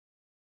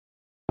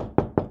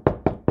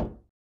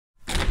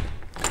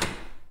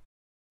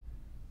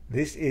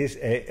This is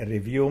a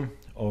review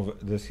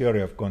of the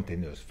theory of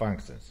continuous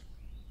functions.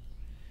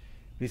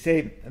 We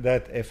say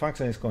that a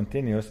function is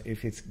continuous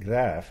if its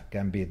graph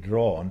can be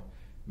drawn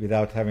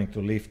without having to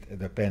lift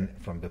the pen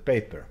from the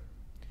paper.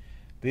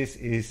 This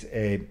is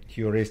a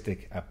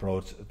heuristic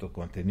approach to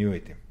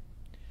continuity.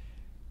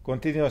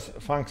 Continuous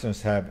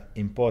functions have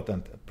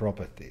important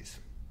properties.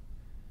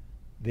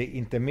 The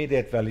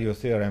intermediate value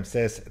theorem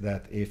says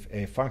that if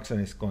a function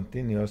is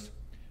continuous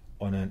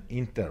on an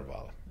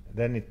interval,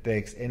 then it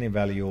takes any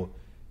value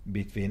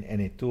between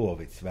any two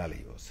of its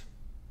values.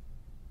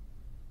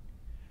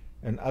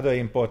 Another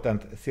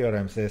important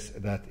theorem says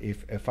that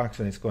if a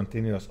function is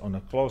continuous on a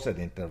closed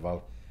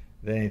interval,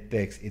 then it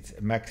takes its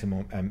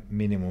maximum and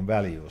minimum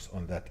values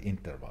on that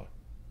interval.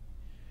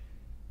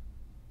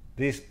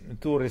 These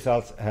two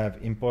results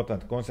have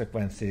important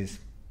consequences,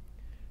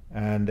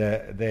 and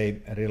they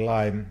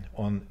rely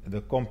on the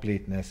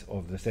completeness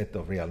of the set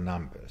of real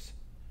numbers.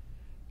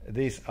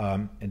 These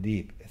are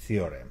deep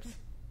theorems.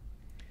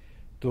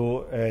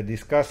 To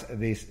discuss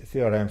these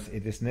theorems,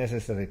 it is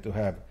necessary to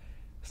have a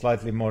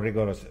slightly more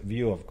rigorous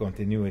view of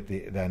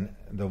continuity than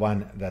the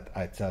one that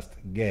I just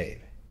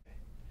gave.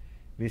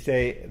 We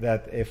say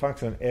that a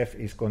function f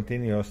is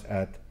continuous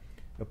at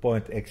a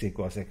point x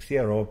equals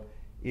x0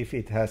 if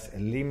it has a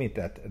limit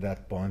at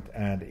that point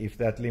and if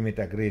that limit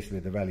agrees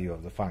with the value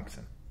of the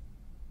function.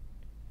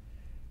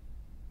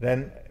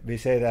 Then we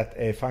say that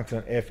a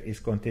function f is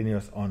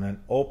continuous on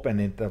an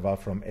open interval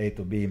from a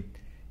to b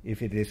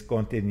if it is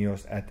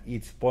continuous at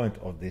each point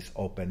of this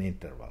open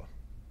interval.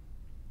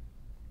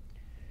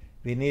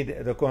 We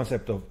need the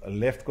concept of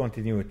left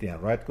continuity and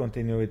right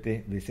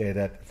continuity. We say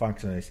that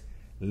function is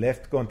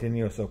left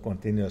continuous or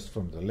continuous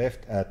from the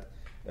left at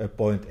a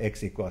point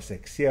x equals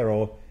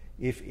x0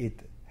 if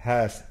it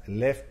has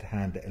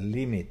left-hand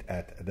limit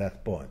at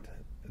that point.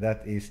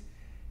 That is,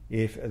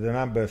 if the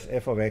numbers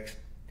f of x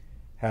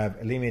have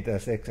a limit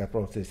as x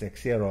approaches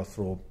x0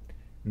 through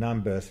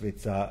numbers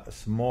which are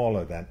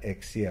smaller than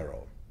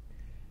x0.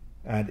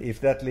 And if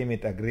that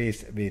limit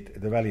agrees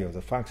with the value of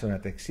the function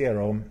at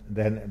x0,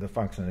 then the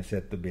function is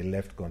said to be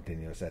left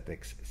continuous at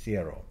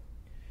x0.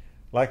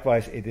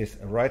 Likewise, it is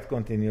right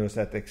continuous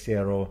at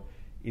x0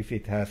 if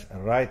it has a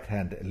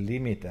right-hand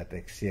limit at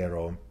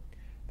x0.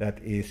 That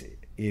is,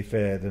 if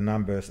the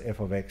numbers f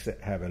of x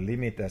have a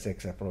limit as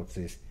x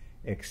approaches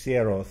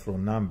x0 through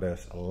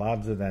numbers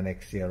larger than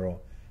x0,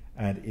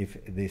 and if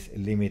this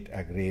limit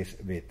agrees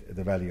with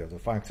the value of the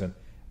function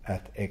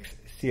at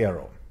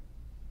x0.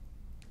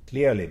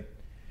 Clearly,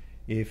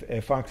 if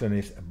a function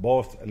is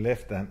both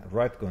left and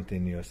right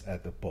continuous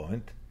at a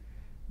point,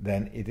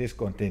 then it is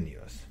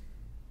continuous.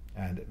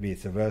 And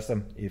vice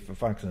versa, if a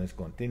function is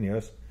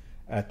continuous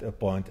at a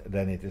point,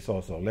 then it is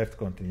also left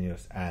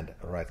continuous and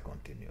right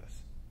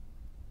continuous.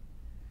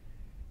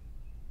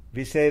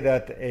 We say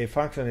that a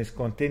function is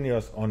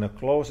continuous on a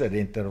closed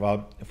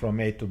interval from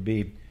a to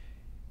b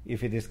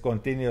if it is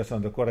continuous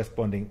on the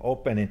corresponding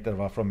open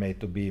interval from a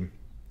to b,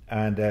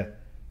 and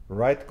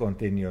right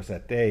continuous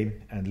at a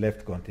and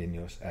left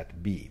continuous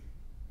at b.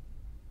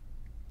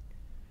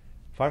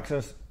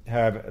 Functions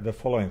have the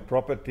following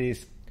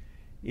properties.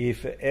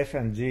 If f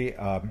and g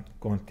are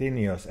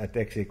continuous at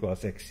x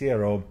equals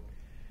x0,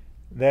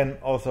 then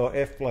also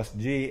f plus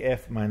g,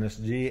 f minus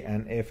g,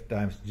 and f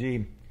times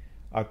g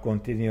are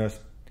continuous,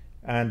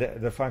 and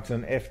the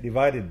function f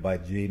divided by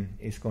g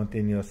is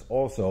continuous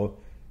also,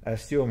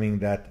 assuming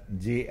that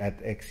g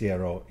at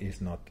x0 is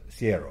not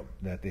 0.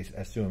 That is,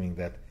 assuming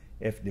that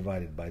f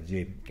divided by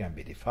g can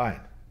be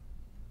defined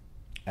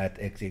at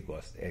x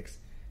equals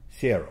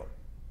x0.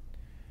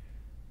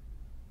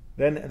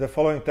 Then the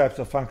following types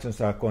of functions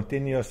are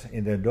continuous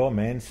in their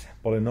domains: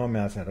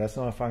 polynomials and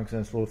rational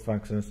functions, root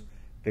functions,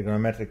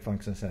 trigonometric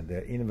functions and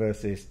their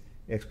inverses,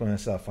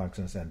 exponential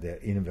functions and their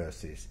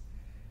inverses.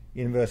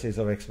 Inverses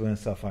of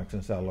exponential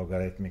functions are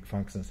logarithmic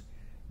functions.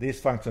 These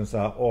functions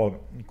are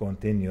all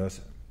continuous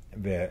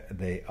where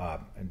they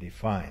are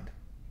defined.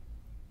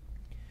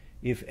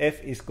 If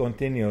f is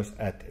continuous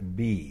at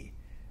b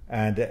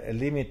and a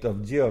limit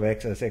of g of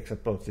x as x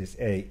approaches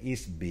a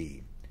is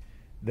b,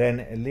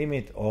 then a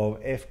limit of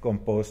f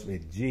composed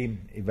with g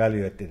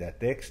evaluated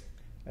at x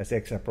as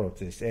x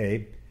approaches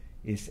a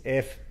is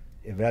f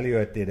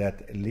evaluated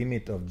at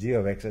limit of g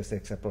of x as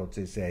x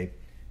approaches a,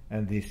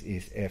 and this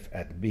is f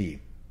at b.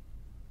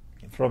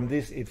 From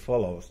this it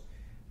follows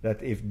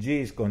that if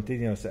g is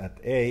continuous at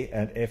a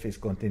and f is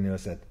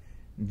continuous at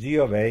g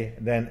of a,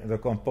 then the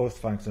composed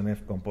function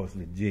f composed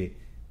with g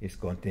is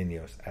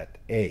continuous at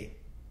a.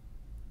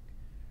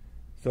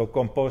 So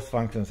composed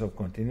functions of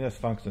continuous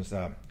functions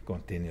are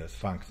continuous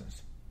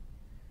functions.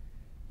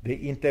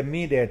 The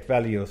intermediate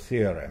value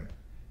theorem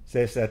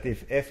says that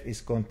if f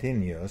is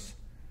continuous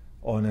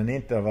on an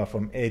interval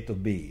from a to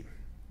b,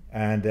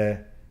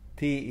 and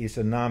t is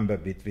a number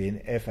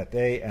between f at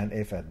a and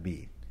f at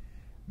b,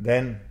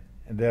 then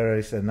there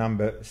is a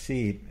number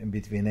c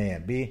between a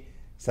and b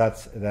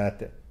such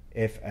that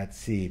f at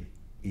c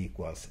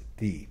equals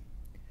t.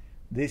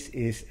 This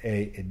is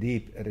a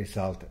deep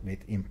result with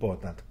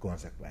important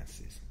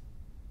consequences.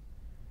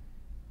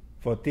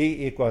 For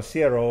t equals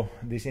 0,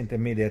 this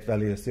intermediate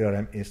value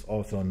theorem is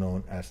also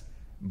known as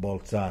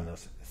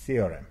Bolzano's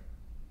theorem.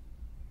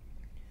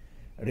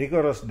 A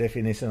rigorous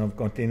definition of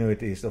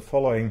continuity is the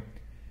following.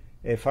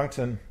 A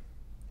function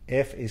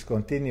f is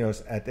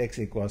continuous at x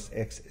equals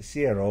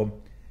x0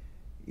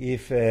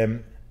 if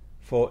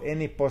for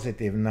any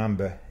positive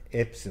number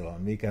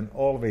epsilon we can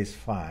always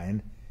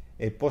find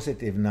a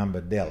positive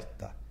number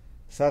delta,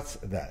 such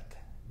that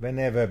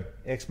whenever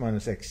x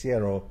minus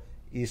x0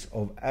 is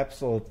of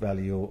absolute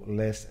value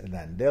less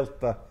than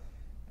delta,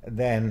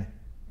 then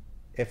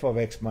f of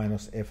x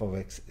minus f of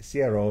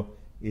x0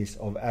 is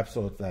of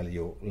absolute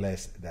value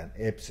less than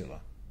epsilon.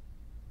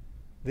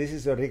 This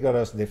is a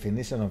rigorous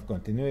definition of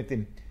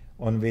continuity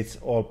on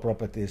which all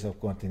properties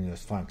of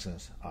continuous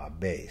functions are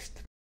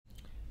based.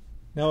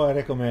 Now I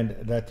recommend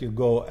that you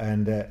go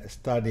and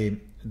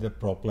study the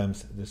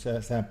problems, the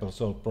sample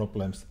solved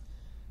problems.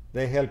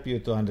 They help you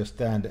to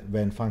understand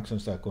when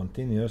functions are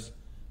continuous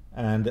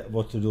and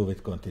what to do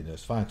with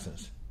continuous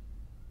functions.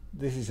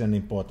 This is an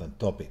important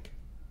topic.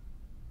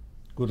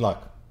 Good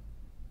luck.